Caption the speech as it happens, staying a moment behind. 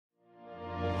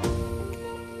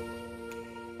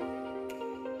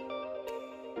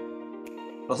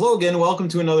Well, hello again. Welcome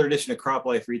to another edition of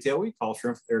CropLife Retail Week. Paul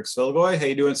Schrimpf, Eric Sfiligoj. How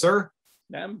you doing, sir?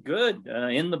 I'm good.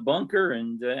 In the bunker,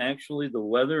 and actually the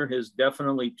weather has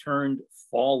definitely turned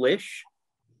fallish.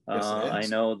 Yes, it I is.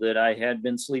 know that I had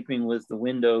been sleeping with the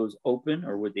windows open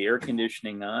or with the air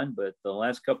conditioning on, but the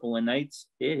last couple of nights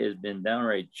it has been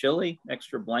downright chilly.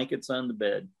 Extra blankets on the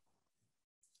bed.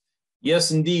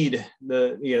 Yes, indeed.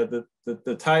 The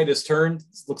tide has turned.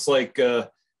 It looks like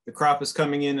the crop is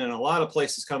coming in, and a lot of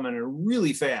places coming in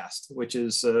really fast, which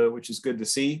is good to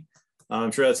see.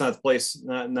 I'm sure that's not the place,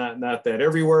 not that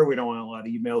everywhere. We don't want a lot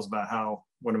of emails about I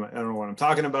don't know what I'm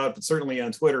talking about, but certainly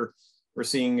on Twitter, we're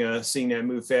seeing that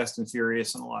move fast and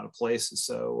furious in a lot of places.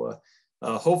 So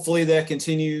hopefully that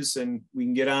continues, and we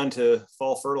can get on to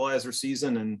fall fertilizer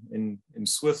season and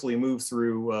swiftly move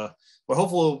through.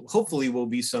 Hopefully will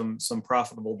be some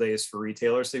profitable days for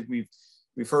retailers.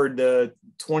 We've heard the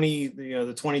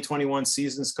 2021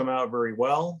 seasons come out very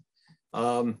well.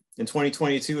 And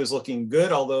 2022 is looking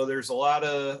good, although there's a lot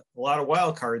of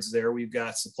wild cards there. We've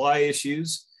got supply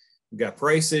issues, we've got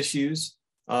price issues.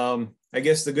 I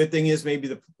guess the good thing is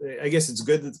I guess it's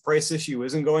good that the price issue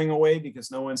isn't going away,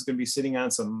 because no one's going to be sitting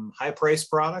on some high price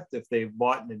product if they've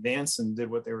bought in advance and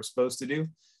did what they were supposed to do.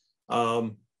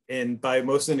 And by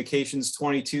most indications,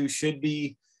 22 should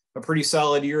be a pretty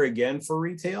solid year again for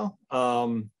retail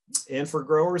and for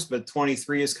growers, but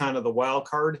 23 is kind of the wild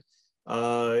card.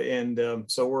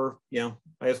 So we're,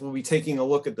 I guess we'll be taking a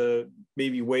look at the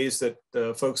maybe ways that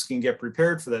folks can get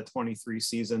prepared for that 23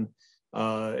 season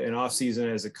and off season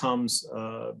as it comes.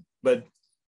 But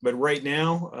right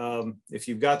now, if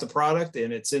you've got the product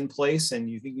and it's in place and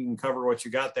you think you can cover what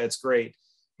you got, that's great.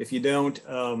 If you don't,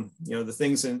 the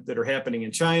things that are happening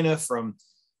in China from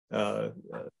the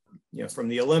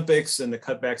Olympics and the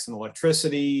cutbacks in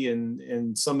electricity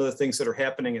and some of the things that are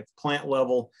happening at the plant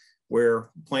level, where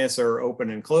plants are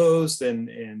open and closed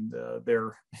and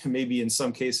they're maybe in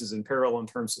some cases in peril in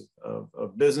terms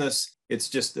of business. It's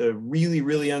just a really,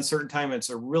 really uncertain time. It's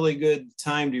a really good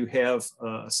time to have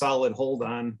a solid hold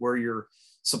on where your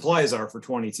supplies are for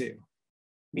 22.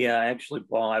 Yeah, actually,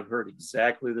 Paul, I've heard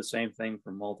exactly the same thing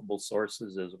from multiple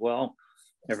sources as well.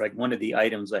 In fact, one of the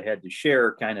items I had to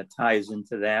share kind of ties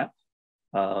into that.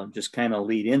 Just kind of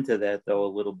lead into that, though,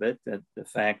 a little bit, that the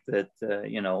fact that,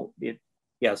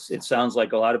 yes, it sounds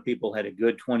like a lot of people had a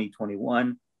good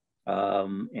 2021.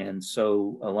 And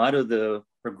so a lot of the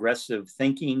progressive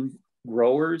thinking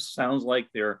growers sounds like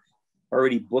they're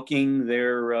already booking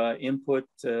their input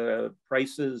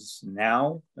prices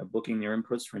now, booking their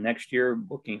inputs for next year,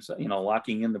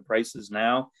 locking in the prices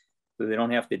now, so they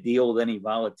don't have to deal with any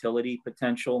volatility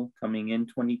potential coming in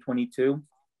 2022.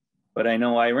 But I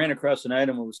know I ran across an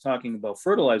item that was talking about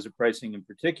fertilizer pricing in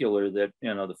particular, that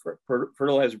the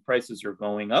fertilizer prices are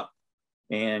going up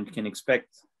and can expect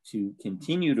to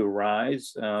continue to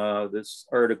rise. This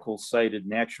article cited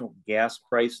natural gas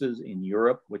prices in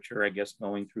Europe, which are, I guess,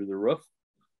 going through the roof,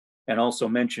 and also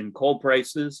mentioned coal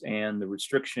prices and the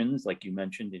restrictions, like you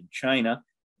mentioned, in China,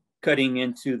 cutting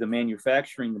into the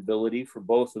manufacturing ability for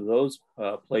both of those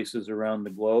places around the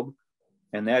globe.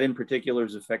 And that in particular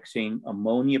is affecting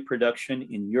ammonia production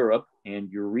in Europe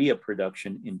and urea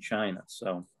production in China.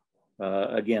 So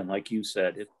again, like you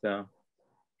said,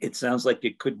 it sounds like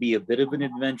it could be a bit of an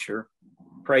adventure,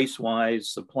 price-wise,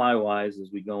 supply-wise,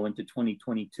 as we go into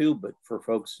 2022. But for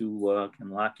folks who can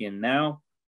lock in now,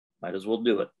 might as well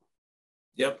do it.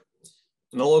 Yep.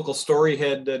 And the local story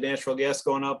had natural gas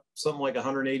going up something like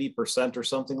 180% or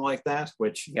something like that,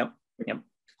 which Yep.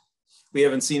 We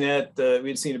haven't seen that. We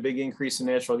haven't seen a big increase in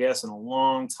natural gas in a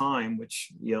long time,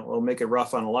 which will make it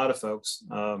rough on a lot of folks.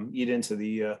 Eat into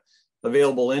the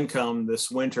available income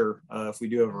this winter if we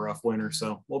do have a rough winter.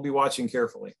 So we'll be watching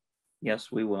carefully.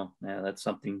 Yes, we will. Yeah, that's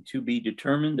something to be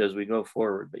determined as we go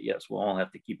forward. But yes, we'll all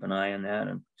have to keep an eye on that.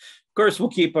 And of course, we'll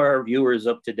keep our viewers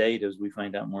up to date as we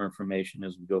find out more information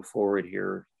as we go forward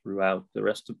here throughout the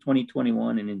rest of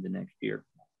 2021 and into next year.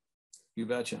 You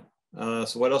betcha.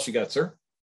 So what else you got, sir?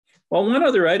 Well, one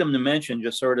other item to mention,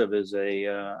 just sort of as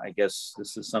I guess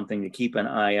this is something to keep an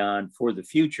eye on for the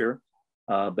future,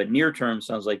 but near term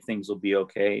sounds like things will be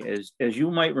okay. As you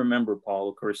might remember, Paul,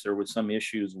 of course, there were some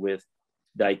issues with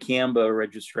Dicamba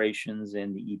registrations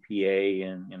in the EPA,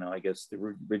 and I guess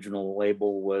the original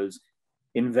label was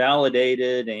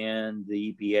invalidated, and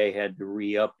the EPA had to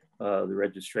re-up the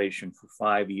registration for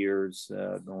 5 years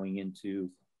going into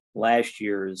last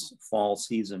year's fall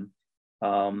season.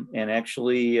 And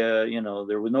actually,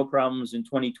 there were no problems in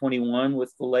 2021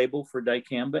 with the label for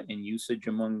Dicamba and usage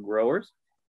among growers.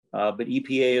 But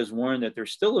EPA has warned that they're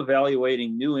still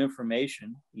evaluating new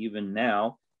information, even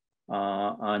now,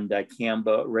 on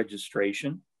Dicamba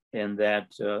registration. and that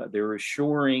they're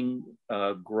assuring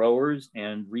growers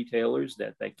and retailers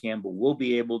that dicamba will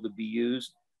be able to be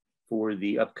used for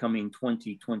the upcoming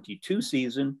 2022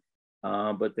 season.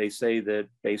 But they say that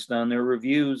based on their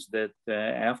reviews that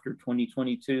after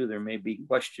 2022, there may be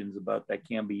questions about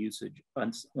dicamba usage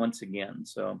once again.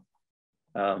 So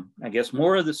I guess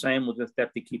more of the same. We'll just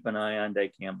have to keep an eye on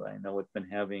dicamba. I know it's been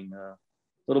having a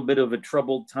little bit of a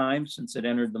troubled time since it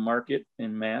entered the market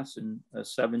in mass in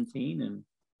 17. And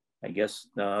I guess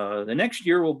the next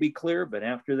year will be clear, but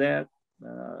after that,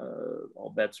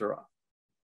 all bets are off.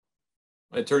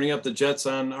 By turning up the jets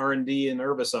on R&D and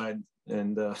herbicide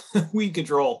and weed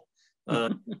control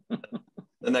the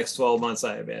next 12 months,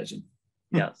 I imagine.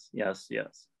 Yes.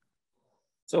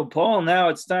 So, Paul, now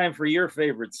it's time for your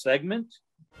favorite segment,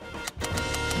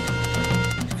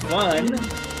 Fun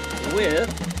with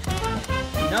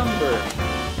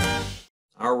Numbers.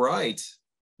 All right.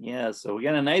 Yeah, so we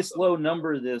got a nice low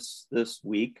number this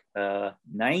week,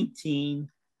 19%.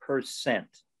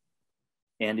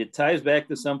 And it ties back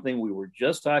to something we were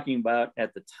just talking about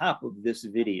at the top of this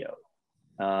video,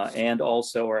 and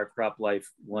also our CropLife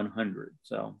 100.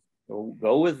 So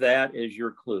go with that as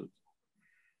your clue.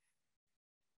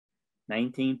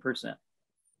 19%.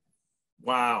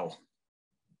 Wow.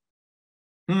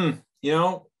 You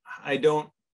know, I don't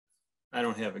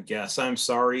have a guess. I'm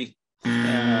sorry.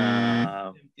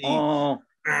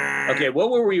 Okay. What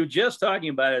were we just talking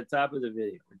about at the top of the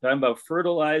video? We're talking about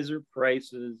fertilizer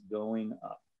prices going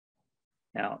up.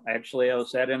 Now, actually, I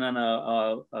was sat in on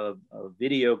a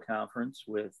video conference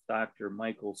with Dr.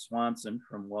 Michael Swanson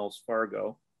from Wells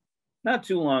Fargo not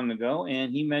too long ago,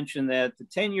 and he mentioned that the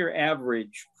 10-year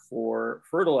average for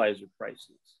fertilizer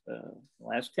prices, the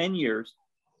last 10 years,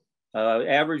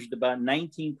 averaged about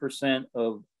 19%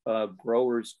 of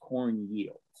growers' corn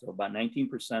yield. So about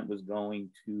 19% was going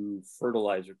to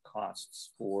fertilizer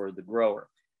costs for the grower.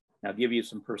 Now, I'll give you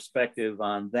some perspective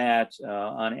on that.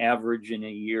 On average in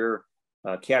a year,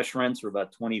 cash rents are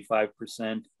about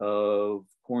 25% of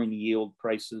corn yield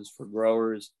prices for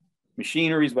growers.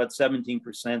 Machinery is about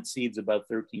 17%, seeds about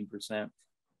 13%.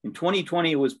 In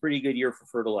 2020, it was a pretty good year for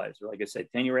fertilizer. Like I said,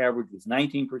 10-year average was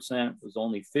 19%, was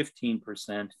only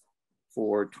 15%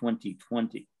 for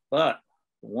 2020. But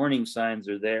the warning signs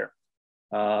are there.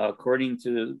 According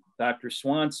to Dr.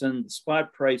 Swanson, the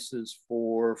spot prices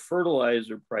for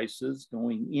fertilizer prices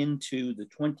going into the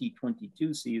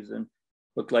 2022 season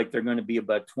look like they're going to be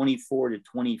about 24 to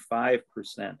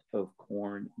 25% of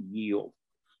corn yield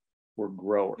for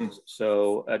growers.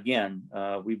 So again,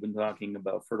 we've been talking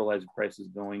about fertilizer prices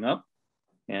going up,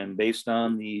 and based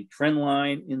on the trend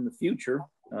line in the future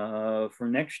for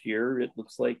next year, it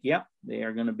looks like, yeah, they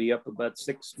are going to be up about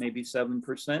 6, maybe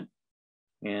 7%.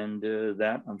 And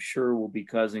that, I'm sure, will be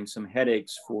causing some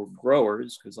headaches for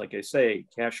growers because, like I say,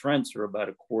 cash rents are about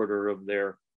a quarter of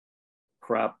their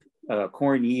crop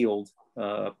corn yield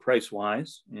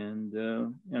price-wise. And,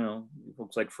 you know, it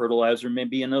looks like fertilizer may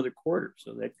be another quarter.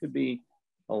 So that could be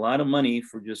a lot of money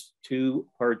for just two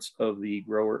parts of the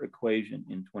grower equation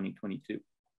in 2022.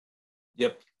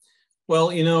 Yep.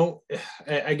 Well, you know,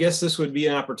 I guess this would be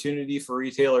an opportunity for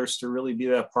retailers to really be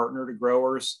that partner to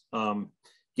growers.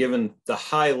 Given the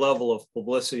high level of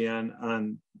publicity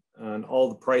on all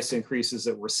the price increases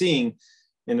that we're seeing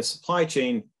in the supply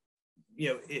chain,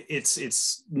 you know,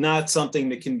 it's not something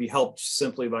that can be helped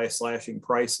simply by slashing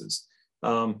prices.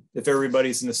 If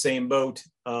everybody's in the same boat,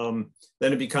 then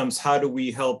it becomes, how do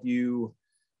we help you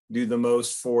do the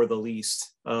most for the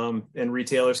least? And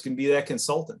retailers can be that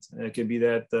consultant, and it can be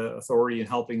that authority in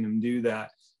helping them do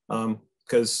that.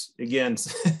 Because again,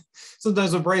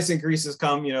 sometimes when price increases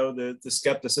come, you know, the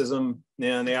skepticism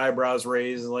and the eyebrows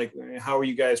raised, like, how are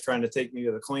you guys trying to take me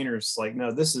to the cleaners? Like,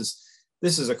 no, this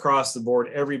is across the board.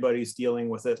 Everybody's dealing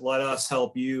with it. Let us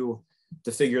help you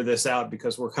to figure this out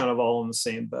because we're kind of all in the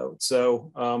same boat.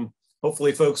 So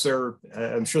hopefully folks are,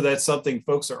 I'm sure that's something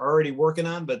folks are already working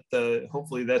on, but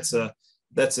hopefully that's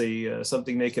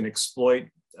something they can exploit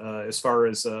as far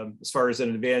as an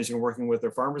advantage in working with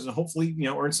their farmers, and hopefully, you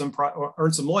know, earn some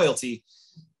loyalty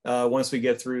once we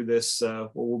get through this.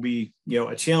 What will be, you know,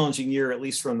 a challenging year, at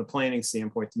least from the planning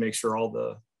standpoint, to make sure all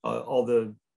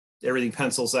the everything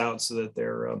pencils out so that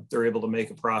they're able to make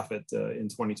a profit in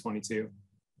 2022.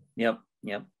 Yep.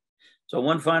 So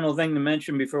one final thing to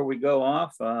mention before we go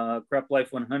off,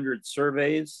 CropLife 100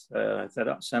 surveys. I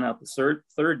sent out the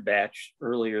third batch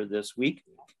earlier this week.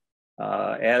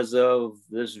 As of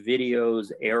this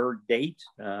video's air date,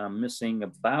 missing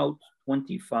about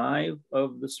 25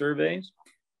 of the surveys.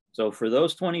 So for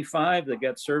those 25 that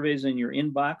got surveys in your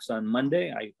inbox on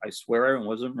Monday, I swear it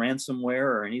wasn't ransomware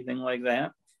or anything like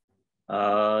that.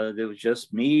 It was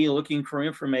just me looking for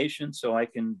information so I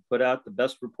can put out the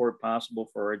best report possible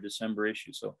for our December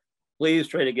issue. So please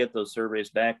try to get those surveys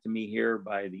back to me here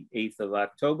by the 8th of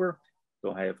October.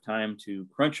 So I have time to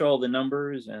crunch all the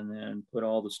numbers and then put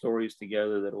all the stories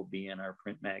together that will be in our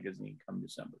print magazine come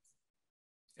December.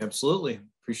 Absolutely.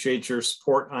 Appreciate your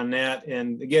support on that.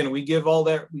 And again, we give all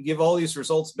these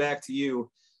results back to you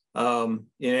in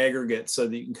aggregate so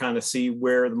that you can kind of see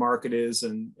where the market is.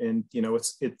 And you know,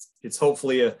 it's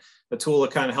hopefully a tool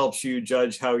that kind of helps you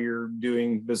judge how you're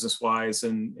doing business wise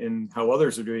and how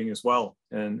others are doing as well,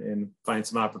 and find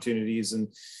some opportunities and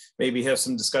maybe have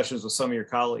some discussions with some of your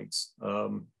colleagues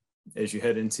as you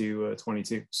head into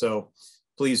 22. So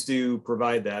please do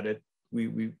provide that.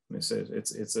 We see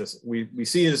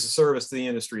it as a service to the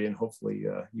industry, and hopefully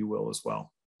you will as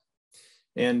well.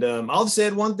 And I'll just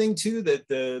add one thing too, that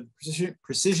the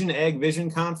Precision Ag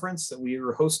Vision Conference that we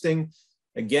are hosting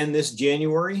again this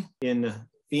January in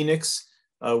Phoenix,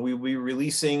 we will be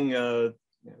releasing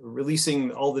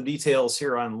all the details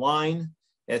here online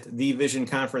at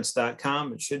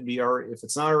thevisionconference.com. It should be if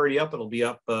it's not already up, it'll be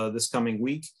up this coming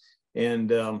week. And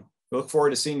we look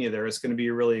forward to seeing you there. It's going to be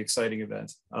a really exciting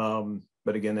event.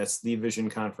 But again, that's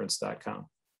thevisionconference.com.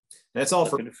 That's all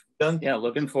for done. Yeah,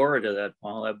 looking forward to that,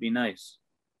 Paul. That'd be nice.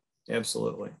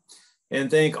 Absolutely.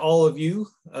 And thank all of you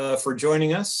for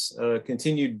joining us.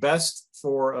 Continued best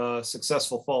for a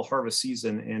successful fall harvest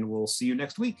season, and we'll see you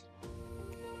next week.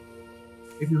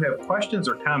 If you have questions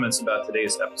or comments about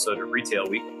today's episode of Retail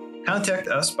Week, contact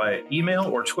us by email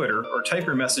or Twitter, or type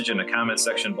your message in the comment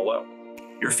section below.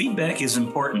 Your feedback is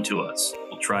important to us.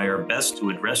 We'll try our best to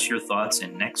address your thoughts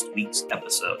in next week's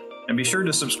episode. And be sure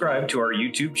to subscribe to our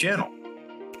YouTube channel.